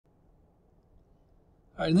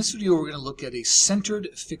All right, in this video we're going to look at a centered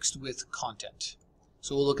fixed width content.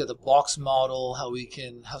 So we'll look at the box model, how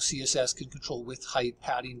CSS can control width, height,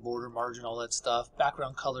 padding, border, margin, all that stuff,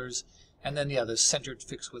 background colors, and then the centered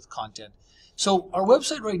fixed width content. So our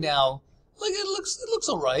website right now, like it looks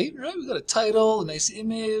all right, right? We've got a title, a nice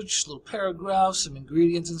image, little paragraph, some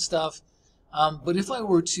ingredients and stuff. But if I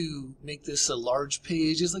were to make this a large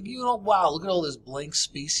page, it's like, wow, look at all this blank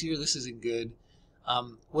space here. This isn't good.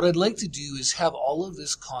 What I'd like to do is have all of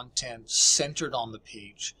this content centered on the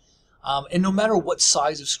page. And no matter what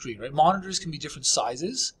size of screen, right? Monitors can be different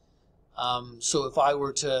sizes. So if I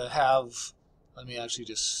were to have, let me actually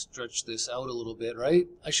just stretch this out a little bit, right?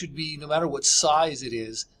 I should be, no matter what size it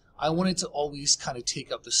is, I want it to always kind of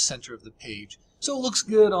take up the center of the page. So it looks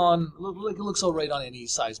good on, like it looks all right on any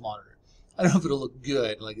size monitor. I don't know if it'll look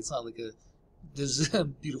good, like it's not like a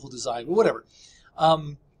beautiful design, but whatever.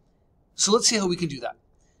 So let's see how we can do that.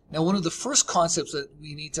 Now, one of the first concepts that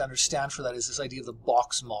we need to understand for that is this idea of the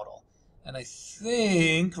box model. And I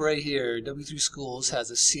think right here, W3 Schools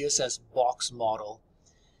has a CSS box model,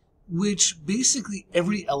 which basically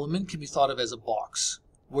every element can be thought of as a box,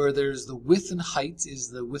 where there's the width and height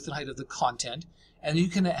is the width and height of the content, and you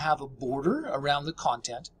can have a border around the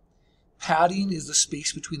content. Padding is the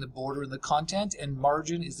space between the border and the content, and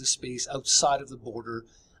margin is the space outside of the border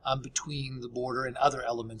between the border and other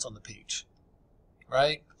elements on the page,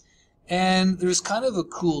 right? And there's kind of a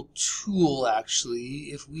cool tool, actually.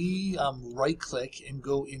 If we right-click and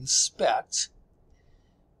go inspect,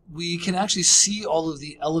 we can actually see all of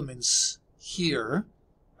the elements here,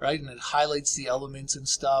 right? And it highlights the elements and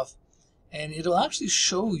stuff. And it'll actually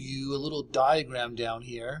show you a little diagram down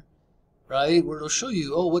here, right? Where it'll show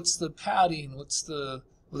you, oh, what's the padding? Well,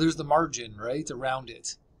 there's the margin, right, around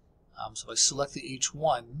it. So if I select the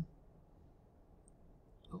H1,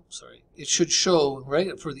 oh, sorry, it should show,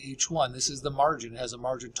 right, for the H1, this is the margin. It has a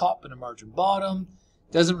margin top and a margin bottom.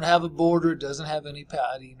 Doesn't have a border, doesn't have any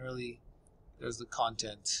padding, really. There's the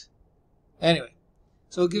content. Anyway,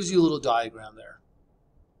 so it gives you a little diagram there.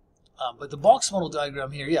 But the box model diagram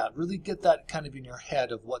here, yeah, really get that kind of in your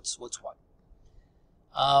head of what's what.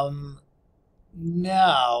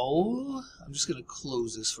 Now, I'm just going to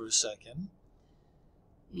close this for a second.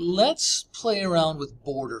 Let's play around with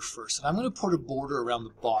border first. And I'm going to put a border around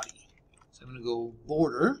the body. So I'm going to go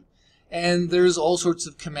border. And there's all sorts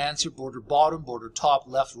of commands here. Border bottom, border top,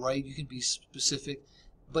 left, right. You can be specific.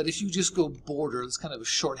 But if you just go border, it's kind of a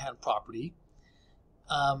shorthand property.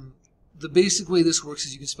 The basic way this works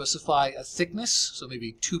is you can specify a thickness. So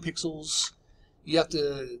maybe 2 pixels. You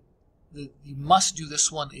must do this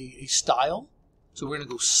one a style. So we're going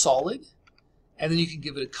to go solid. And then you can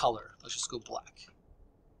give it a color. Let's just go black.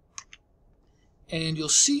 And you'll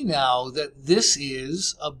see now that this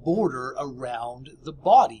is a border around the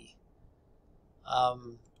body.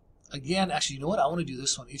 Again, actually, you know what? I want to do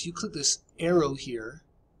this one. If you click this arrow here,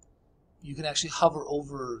 you can actually hover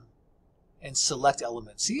over and select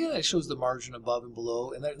elements. See, it shows the margin above and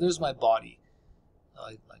below, and there's my body.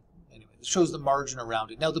 Anyway, it shows the margin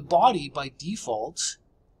around it. Now, the body, by default,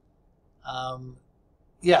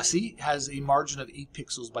 yeah, see, has a margin of 8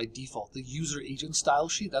 pixels by default. The user agent style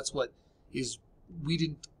sheet, that's what is. We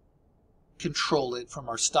didn't control it from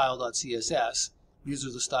our style.css. These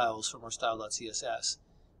are the styles from our style.css.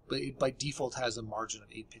 But it by default has a margin of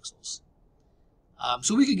 8 pixels.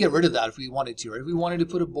 So we could get rid of that if we wanted to. Right? If we wanted to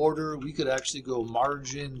put a border, we could actually go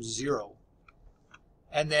margin 0.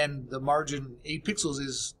 And then the margin 8 pixels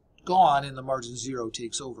is gone and the margin 0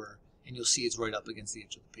 takes over. And you'll see it's right up against the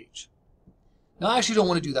edge of the page. Now I actually don't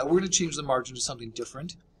want to do that. We're going to change the margin to something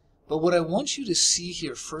different. But what I want you to see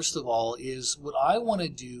here, first of all, is what I want to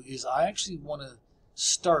do is I actually want to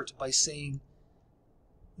start by saying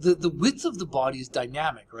the width of the body is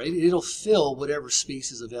dynamic, right? It'll fill whatever space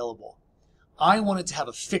is available. I want it to have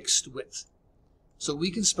a fixed width. So we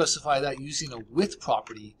can specify that using a width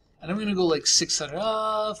property. And I'm going to go like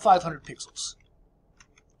 500 pixels.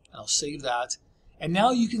 And I'll save that. And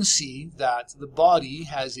now you can see that the body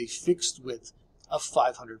has a fixed width of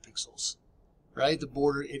 500 pixels. Right? The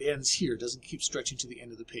border, it ends here. It doesn't keep stretching to the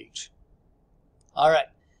end of the page. All right.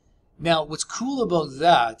 Now, what's cool about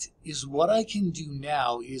that is what I can do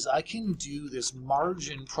now is I can do this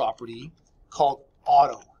margin property called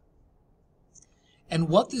auto. And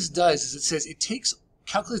what this does is it says it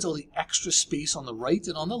calculates all the extra space on the right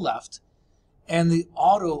and on the left, and the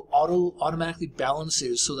auto automatically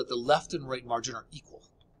balances so that the left and right margin are equal.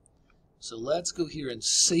 So let's go here and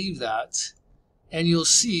save that. And you'll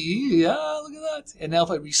see, yeah, look at that. And now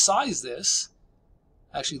if I resize this,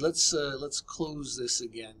 actually let's close this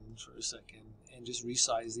again for a second and just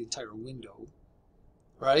resize the entire window.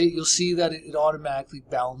 right, you'll see that it automatically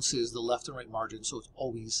balances the left and right margin, so it's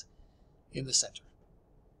always in the center.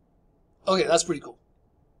 Okay, that's pretty cool.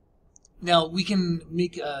 Now we can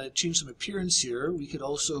change some appearance here. We could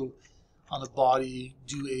also, on the body,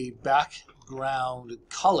 do a background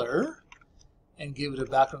color and give it a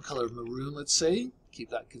background color of maroon, let's say.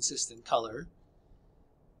 Keep that consistent color.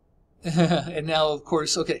 And now, of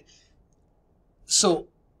course, okay. So,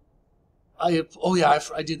 I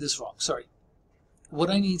did this wrong. Sorry. What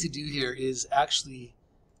I need to do here is actually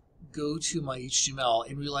go to my HTML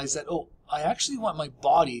and realize that, I actually want my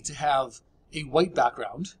body to have a white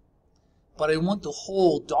background, but I want the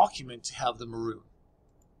whole document to have the maroon.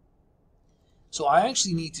 So I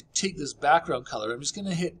actually need to take this background color. I'm just going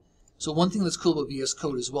to hit, so one thing that's cool about VS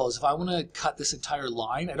Code as well is if I want to cut this entire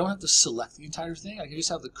line, I don't have to select the entire thing. I can just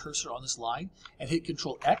have the cursor on this line and hit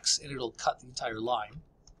Control X and it'll cut the entire line.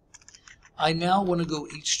 I now want to go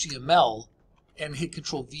HTML and hit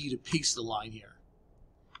Control V to paste the line here.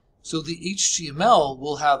 So the HTML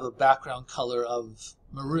will have a background color of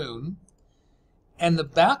maroon, and the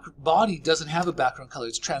back body doesn't have a background color.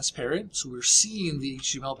 It's transparent, so we're seeing the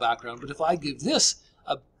HTML background. But if I give this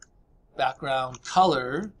a background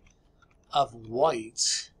color of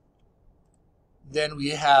white, then we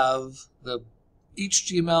have the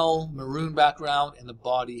HTML maroon background and the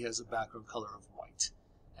body has a background color of white.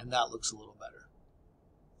 And that looks a little better.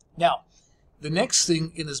 Now, the next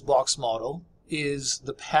thing in this box model is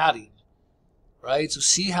the padding, right? So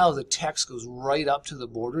see how the text goes right up to the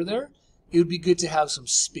border there? It would be good to have some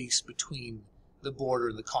space between the border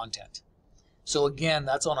and the content. So again,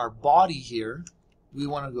 that's on our body here. We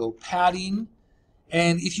want to go padding,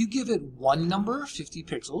 and if you give it one number, 50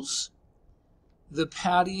 pixels, the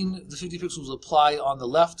padding, the 50 pixels will apply on the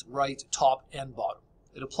left, right, top, and bottom.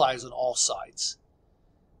 It applies on all sides.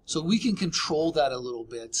 So we can control that a little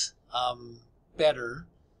bit better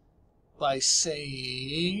by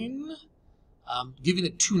saying, giving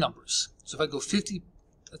it two numbers. So if I go 50,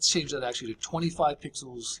 let's change that actually to 25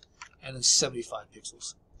 pixels and then 75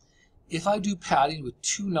 pixels. If I do padding with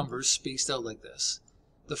two numbers spaced out like this,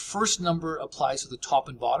 the first number applies to the top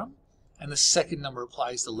and bottom, and the second number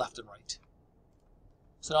applies to left and right.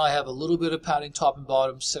 So now I have a little bit of padding top and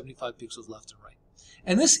bottom, 75 pixels left and right.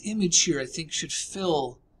 And this image here, I think, should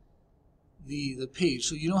fill the page.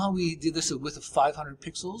 So you know how we did this at a width of 500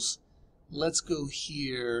 pixels? Let's go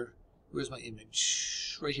here. Where's my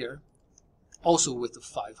image? Right here. Also width of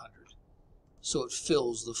 500. So it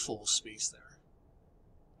fills the full space there.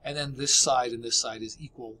 And then this side and this side is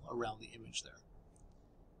equal around the image there.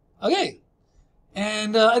 Okay.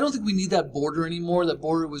 And I don't think we need that border anymore. That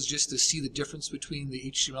border was just to see the difference between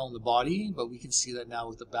the HTML and the body, but we can see that now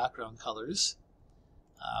with the background colors.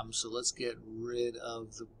 So let's get rid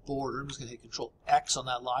of the border. I'm just going to hit Control X on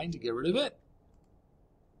that line to get rid of it.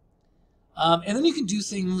 And then you can do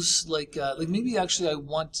things like maybe actually I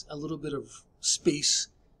want a little bit of space,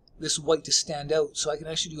 this white to stand out, so I can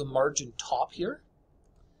actually do a margin top here.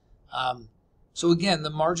 So again, the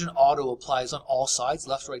margin auto applies on all sides,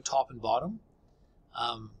 left, right, top, and bottom.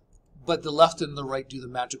 But the left and the right do the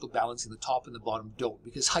magical balancing, the top and the bottom don't,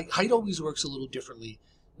 because height always works a little differently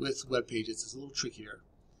with web pages. It's a little trickier.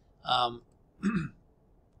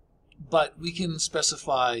 But we can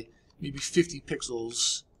specify maybe 50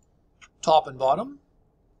 pixels top and bottom,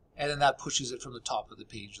 and then that pushes it from the top of the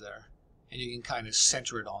page there. And you can kind of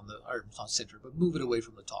center it on the, or not center it, but move it away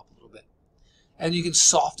from the top a little bit. And you can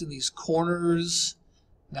soften these corners.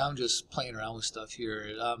 Now I'm just playing around with stuff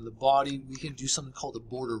here. The body, we can do something called the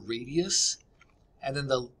border radius. And then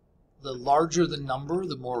the larger the number,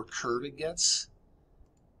 the more curve it gets.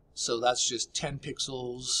 So that's just 10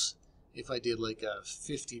 pixels. If I did like a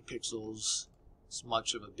 50 pixels, it's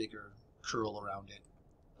much of a bigger curl around it.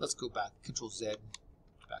 Let's go back, Control Z,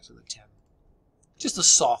 back to the 10. Just to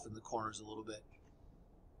soften the corners a little bit.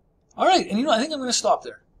 All right, and I think I'm going to stop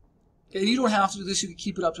there. Okay, you don't have to do this. You can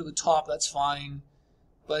keep it up to the top. That's fine.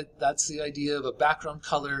 But that's the idea of a background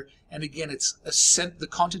color. And again, the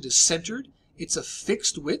content is centered. It's a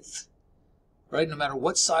fixed width, right? No matter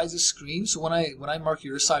what size of screen. So when I mark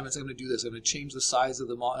your assignments, I'm going to do this. I'm going to change the size of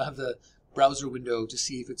the browser window to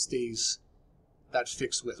see if it stays that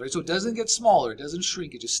fixed width, right? So it doesn't get smaller. It doesn't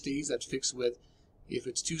shrink. It just stays that fixed width. If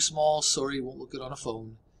it's too small, sorry, it won't look good on a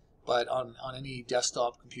phone. But on any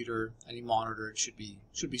desktop computer, any monitor, it should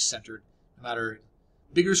be centered. No matter,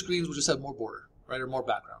 bigger screens will just have more border, right, or more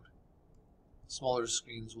background. Smaller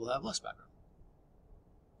screens will have less background.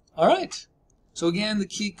 All right. So again, the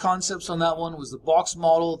key concepts on that one was the box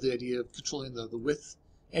model, the idea of controlling the width,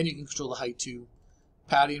 and you can control the height too.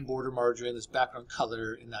 Padding, border margin, this background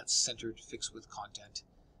color, and that centered fixed width content.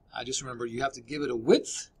 I just remember you have to give it a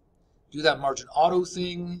width, do that margin auto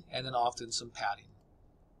thing, and then often some padding.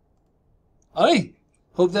 All right.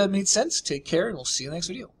 Hope that made sense. Take care, and we'll see you in the next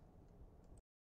video.